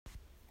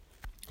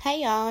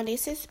Hey y'all,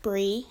 this is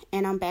Bree,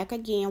 and I'm back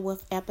again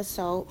with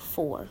episode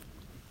 4.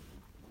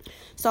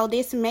 So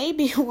this may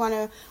be one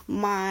of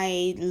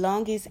my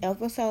longest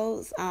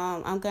episodes.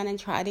 I'm gonna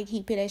try to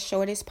keep it as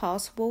short as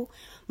possible,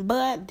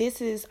 but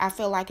I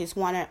feel like it's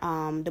one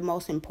of the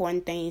most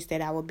important things that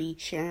I will be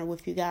sharing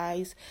with you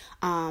guys.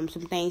 Some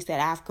things that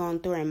I've gone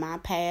through in my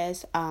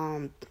past,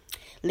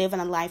 living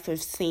a life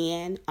of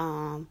sin,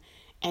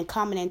 and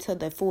coming into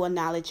the full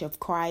knowledge of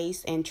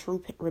Christ and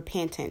true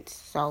repentance.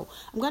 So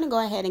I'm going to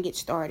go ahead and get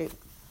started.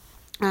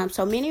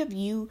 So many of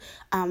you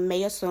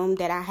may assume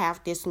that I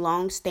have this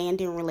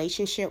long-standing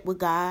relationship with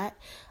God.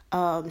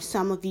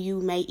 Some of you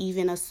may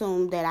even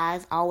assume that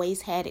I've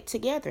always had it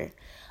together.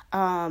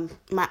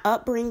 My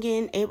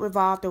upbringing, it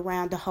revolved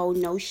around the whole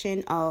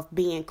notion of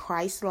being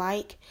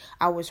Christ-like.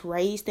 I was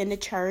raised in the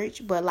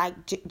church,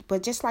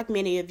 but just like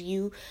many of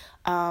you,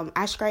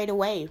 I strayed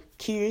away,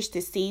 curious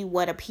to see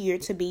what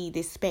appeared to be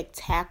this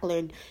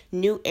spectacular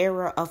new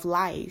era of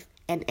life,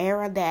 an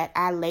era that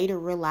I later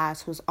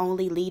realized was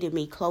only leading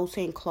me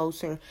closer and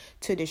closer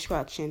to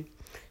destruction.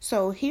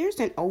 So here's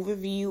an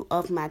overview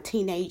of my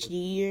teenage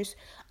years,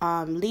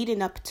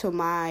 leading up to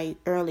my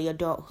early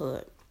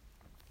adulthood.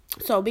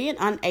 So being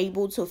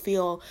unable to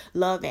feel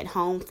love at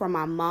home from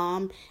my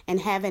mom and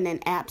having an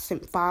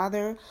absent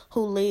father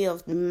who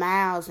lived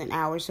miles and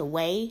hours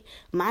away,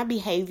 my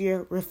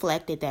behavior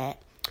reflected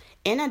that.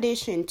 In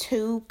addition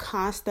to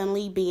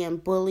constantly being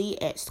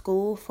bullied at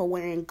school for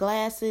wearing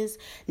glasses,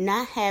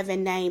 not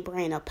having name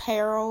brand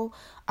apparel,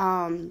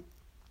 and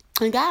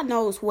God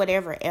knows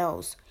whatever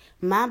else,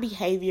 my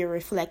behavior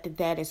reflected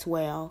that as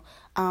well.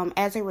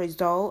 As a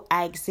result,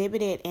 I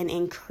exhibited an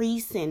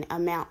increasing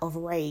amount of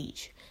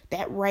rage.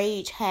 That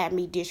rage had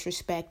me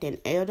disrespecting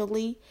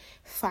elderly,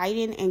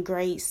 fighting in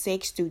grades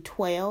 6 through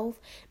 12,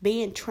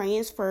 being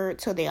transferred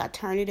to the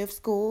alternative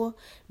school,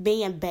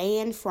 being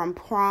banned from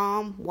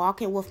prom,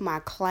 walking with my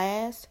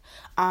class,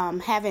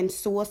 having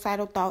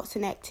suicidal thoughts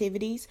and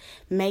activities,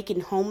 making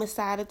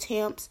homicide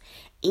attempts,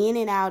 in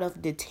and out of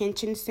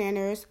detention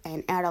centers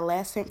and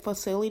adolescent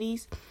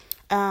facilities,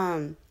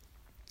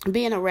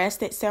 being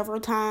arrested several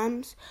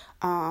times,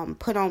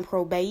 put on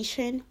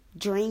probation,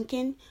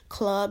 drinking,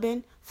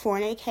 clubbing,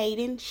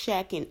 fornicating,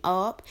 shacking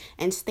up,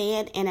 and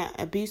staying in an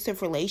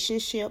abusive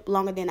relationship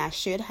longer than I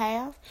should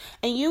have,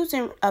 and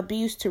using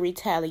abuse to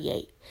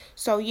retaliate.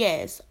 So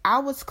yes, I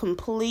was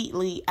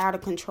completely out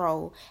of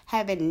control,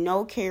 having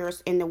no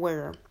cares in the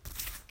world.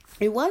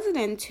 It wasn't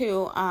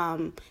until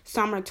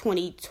summer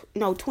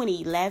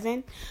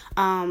 2011.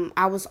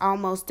 I was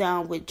almost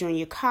done with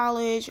junior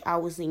college. I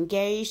was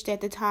engaged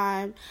at the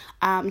time,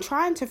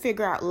 trying to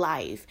figure out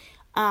life.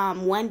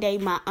 One day,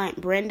 my Aunt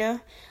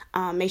Brenda,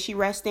 may she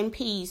rest in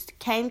peace,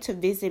 came to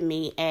visit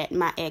me at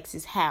my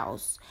ex's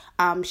house.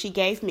 She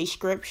gave me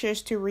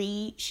scriptures to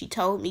read. She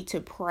told me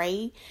to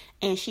pray,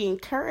 and she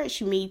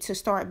encouraged me to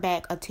start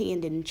back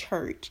attending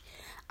church.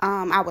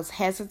 I was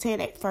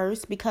hesitant at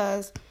first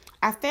because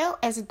I felt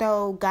as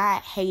though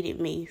God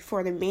hated me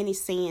for the many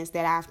sins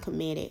that I've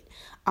committed.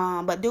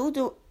 But due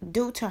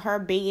to her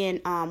being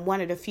one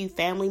of the few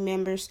family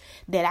members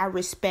that I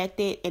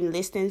respected and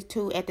listened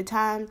to at the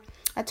time,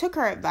 I took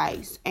her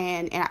advice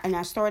and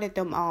I started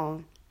them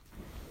all.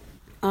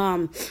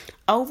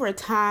 Over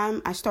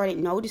time, I started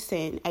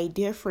noticing a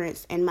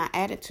difference in my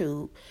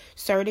attitude.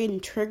 Certain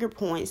trigger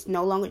points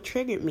no longer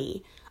triggered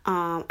me.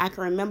 I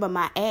can remember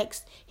my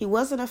ex, he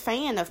wasn't a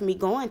fan of me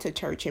going to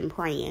church and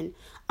praying.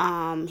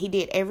 He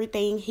did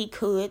everything he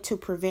could to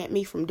prevent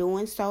me from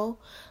doing so,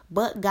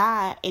 but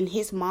God and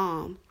his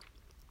mom.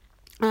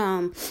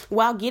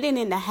 While getting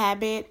in the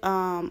habit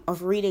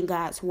of reading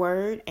God's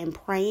word and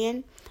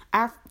praying,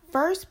 I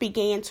first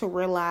began to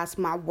realize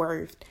my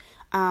worth.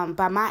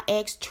 By my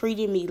ex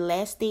treating me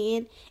less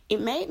than,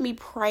 it made me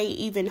pray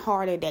even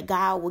harder that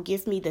God would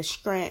give me the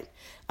strength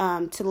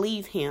to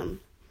leave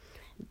him.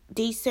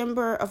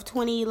 December of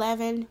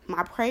 2011,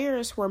 my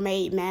prayers were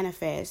made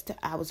manifest.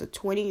 I was a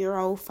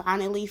 20-year-old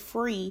finally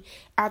free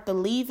after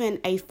leaving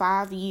a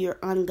 5-year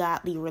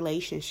ungodly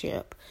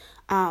relationship.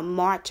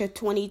 March of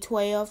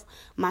 2012,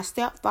 my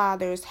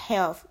stepfather's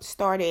health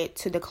started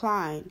to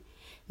decline.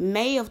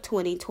 May of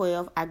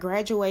 2012, I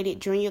graduated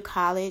junior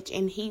college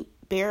and he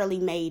barely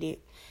made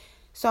it.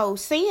 So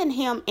seeing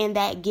him in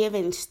that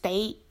given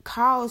state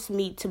caused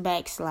me to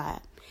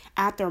backslide.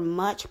 After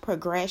much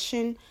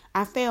progression,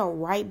 I fell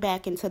right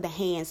back into the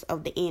hands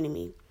of the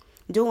enemy,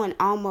 doing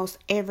almost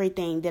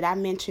everything that I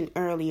mentioned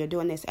earlier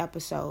during this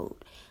episode.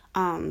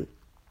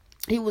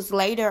 Months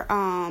later,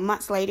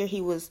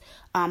 he was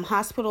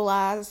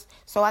hospitalized.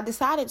 So I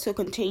decided to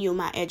continue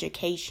my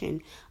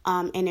education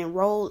and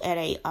enroll at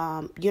a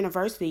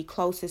university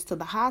closest to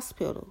the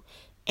hospital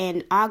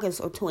in August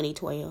of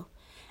 2012.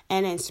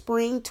 And in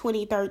spring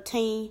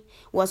 2013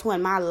 was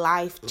when my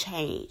life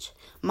changed.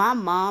 My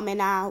mom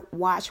and I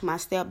watched my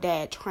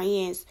stepdad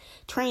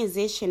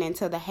transition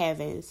into the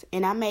heavens,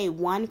 and I made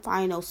one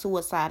final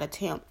suicide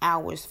attempt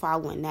hours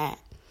following that.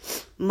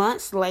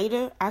 Months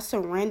later, I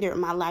surrendered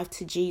my life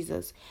to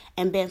Jesus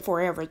and been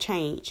forever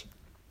changed.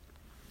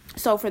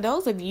 So for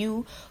those of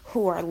you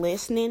who are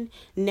listening,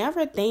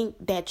 never think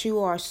that you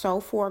are so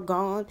far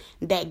gone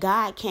that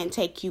God can't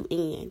take you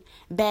in.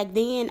 Back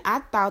then, I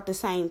thought the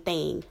same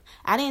thing.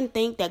 I didn't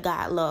think that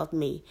God loved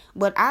me,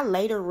 but I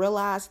later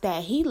realized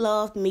that he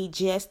loved me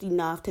just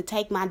enough to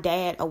take my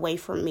dad away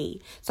from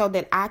me so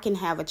that I can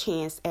have a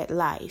chance at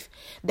life.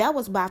 That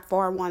was by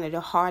far one of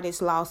the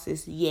hardest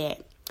losses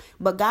yet.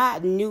 But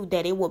God knew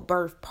that it would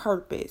birth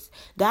purpose.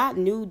 God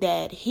knew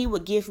that he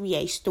would give me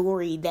a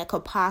story that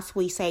could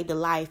possibly save the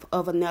life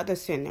of another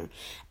sinner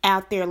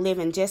out there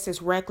living just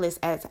as reckless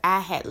as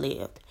I had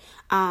lived.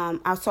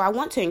 So I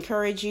want to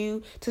encourage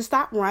you to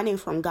stop running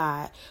from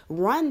God.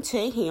 Run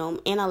to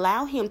him and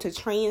allow him to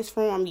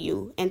transform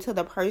you into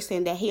the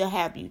person that he'll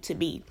have you to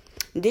be.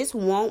 This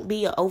won't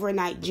be an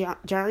overnight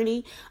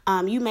journey.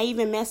 You may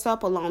even mess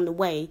up along the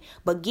way,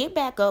 but get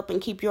back up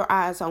and keep your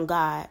eyes on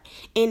God.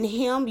 In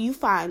him, you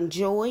find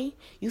joy,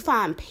 you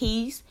find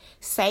peace,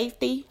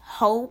 safety,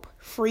 hope,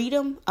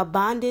 freedom,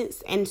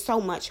 abundance, and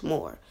so much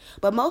more.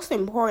 But most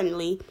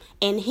importantly,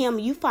 in him,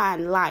 you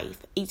find life,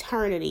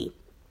 eternity.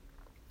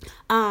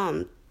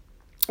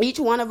 Each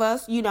one of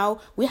us,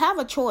 we have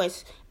a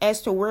choice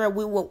as to where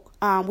we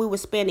will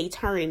spend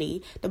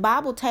eternity. The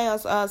Bible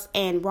tells us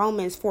in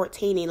Romans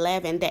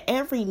 14:11 that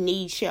every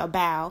knee shall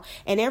bow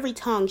and every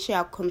tongue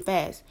shall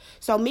confess.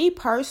 So me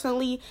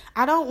personally,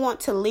 I don't want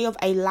to live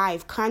a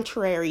life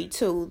contrary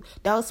to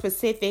those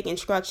specific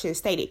instructions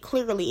stated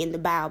clearly in the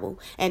Bible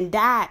and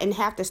die and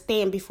have to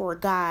stand before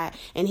God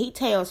and he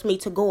tells me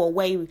to go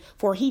away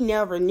for he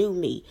never knew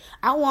me.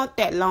 I want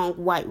that long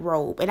white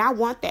robe and I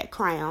want that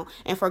crown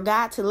and for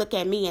God to look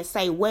at me and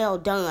say, "Well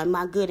done,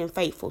 my good and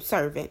faithful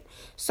servant."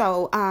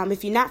 So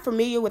if you're not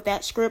familiar with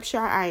that scripture,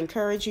 I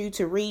encourage you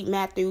to read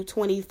Matthew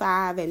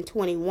 25 and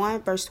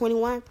 21, verse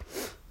 21.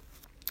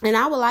 And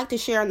I would like to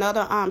share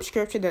another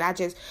scripture that I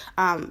just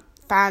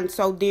find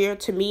so dear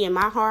to me in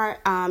my heart.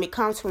 It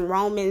comes from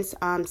Romans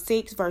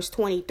 6, verse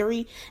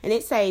 23. And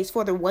it says,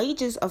 "For the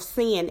wages of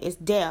sin is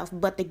death,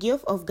 but the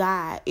gift of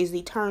God is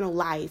eternal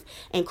life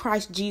in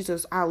Christ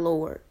Jesus our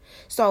Lord."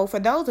 So for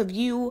those of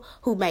you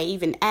who may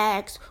even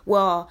ask,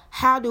 well,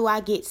 how do I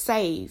get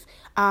saved?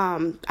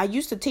 I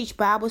used to teach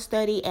Bible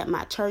study at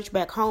my church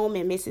back home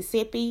in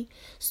Mississippi.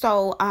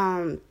 So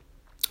I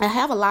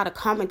have a lot of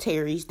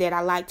commentaries that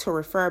I like to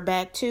refer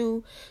back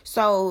to.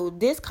 So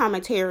this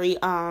commentary,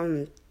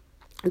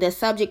 the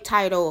subject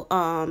title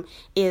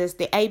is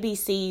the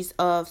ABCs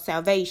of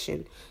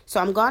salvation. So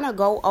I'm going to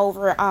go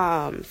over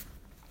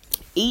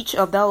each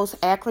of those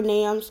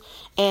acronyms,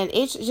 and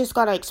it's just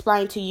going to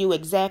explain to you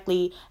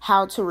exactly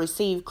how to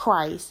receive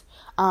Christ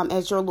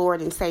as your Lord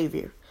and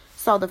Savior.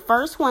 So the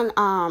first one,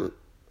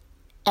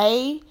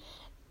 A,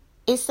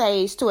 it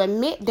says to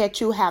admit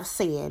that you have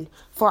sinned.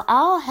 For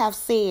all have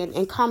sinned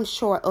and come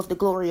short of the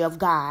glory of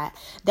God.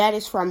 That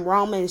is from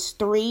Romans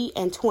 3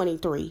 and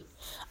 23.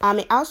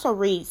 It also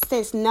reads,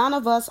 "Since none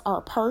of us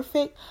are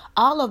perfect,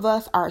 all of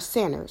us are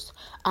sinners."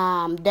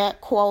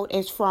 That quote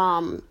is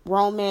from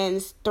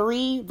Romans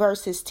 3,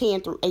 verses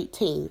 10 through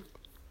 18.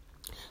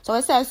 So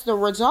it says the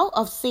result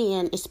of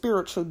sin is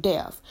spiritual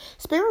death.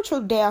 Spiritual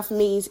death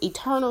means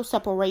eternal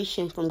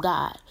separation from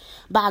God.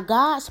 By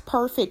God's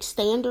perfect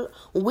standard,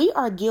 we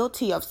are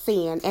guilty of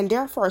sin and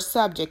therefore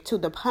subject to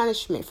the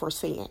punishment for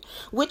sin,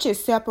 which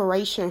is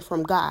separation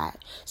from God.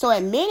 So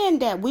admitting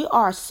that we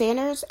are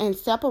sinners and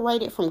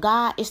separated from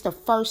God is the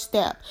first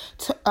step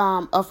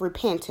of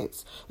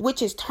repentance,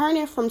 which is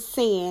turning from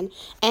sin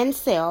and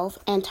self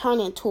and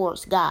turning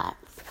towards God.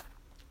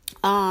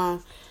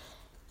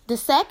 The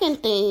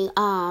second thing,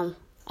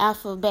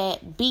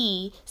 alphabet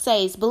B,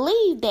 says,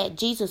 believe that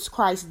Jesus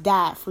Christ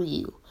died for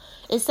you.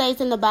 It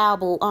says in the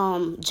Bible,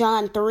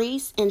 John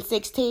 3 and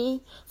 16,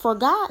 "For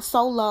God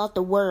so loved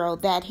the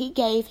world that he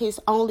gave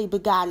his only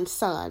begotten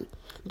Son,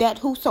 that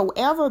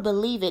whosoever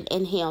believeth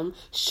in him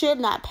should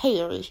not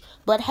perish,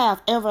 but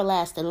have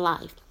everlasting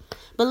life."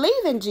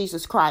 Believe in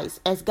Jesus Christ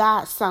as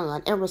God's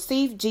Son and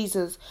receive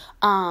Jesus'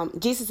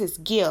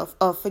 gift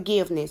of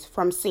forgiveness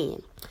from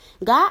sin.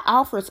 God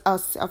offers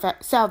us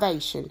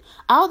salvation.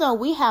 Although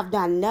we have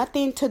done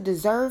nothing to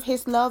deserve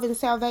his love and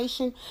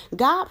salvation,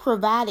 God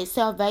provided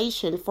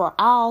salvation for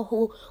all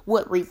who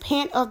would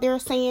repent of their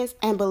sins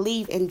and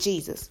believe in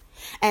Jesus.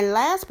 And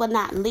last but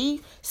not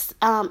least,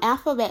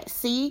 alphabet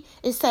C,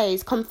 it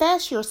says,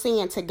 confess your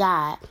sin to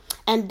God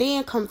and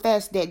then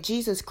confess that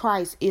Jesus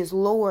Christ is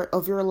Lord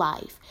of your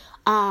life.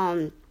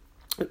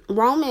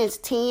 Romans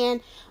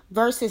 10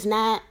 verses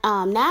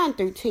 9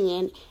 through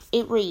 10,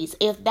 it reads,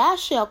 "If thou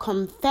shalt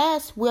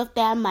confess with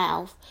thy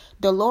mouth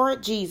the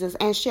Lord Jesus,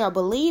 and shalt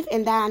believe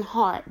in thine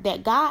heart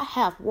that God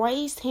hath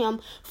raised him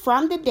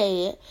from the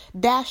dead,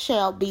 thou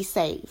shalt be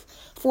saved.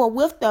 For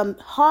with the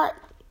heart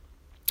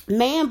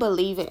man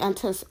believeth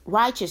unto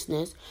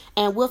righteousness,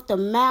 and with the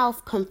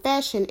mouth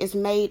confession is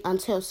made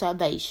unto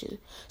salvation."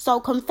 So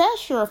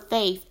confess your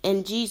faith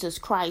in Jesus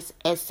Christ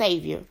as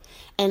Savior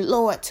and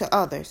Lord to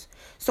others.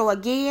 So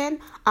again,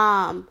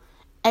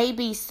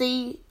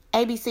 ABC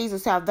ABCs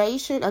of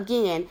salvation.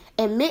 Again,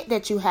 admit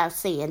that you have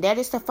sinned. That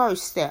is the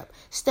first step.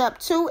 Step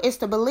 2 is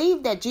to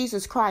believe that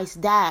Jesus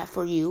Christ died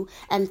for you.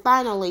 And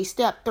finally,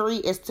 step 3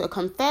 is to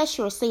confess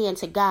your sin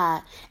to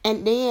God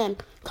and then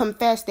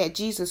confess that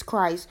Jesus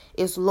Christ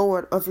is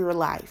Lord of your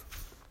life.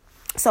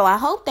 So I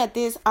hope that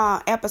this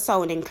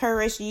episode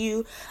encouraged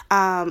you.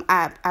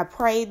 I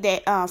pray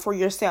that for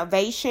your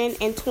salvation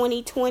in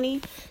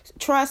 2020.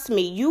 Trust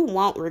me, you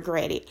won't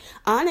regret it.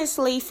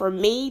 Honestly, for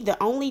me, the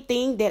only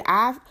thing that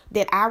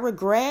I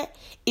regret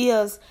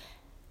is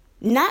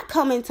not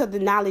coming to the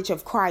knowledge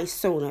of Christ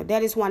sooner.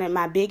 That is one of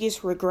my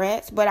biggest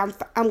regrets. But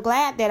I'm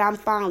glad that I'm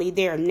finally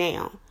there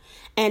now.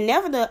 And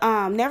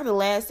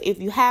nevertheless,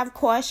 if you have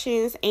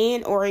questions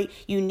and or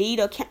you need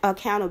a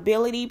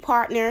accountability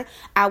partner,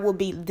 I will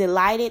be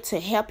delighted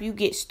to help you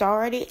get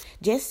started.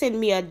 Just send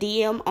me a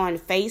DM on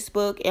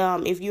Facebook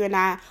if you and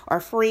I are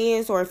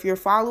friends or if you're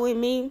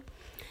following me.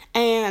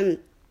 And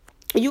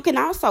you can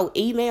also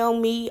email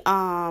me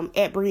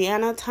at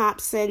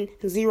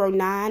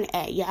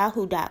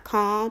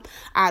BriannaThompson09@yahoo.com.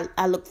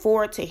 I look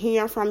forward to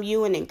hearing from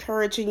you and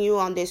encouraging you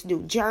on this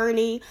new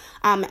journey.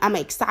 I'm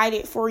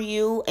excited for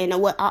you and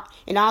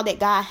all that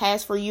God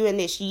has for you in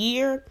this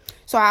year.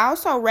 So I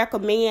also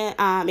recommend,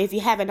 if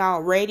you haven't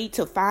already,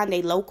 to find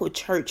a local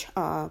church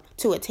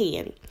to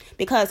attend,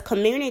 because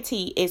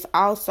community is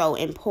also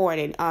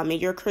important in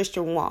your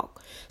Christian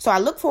walk. So I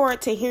look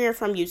forward to hearing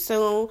from you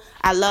soon.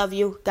 I love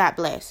you. God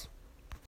bless.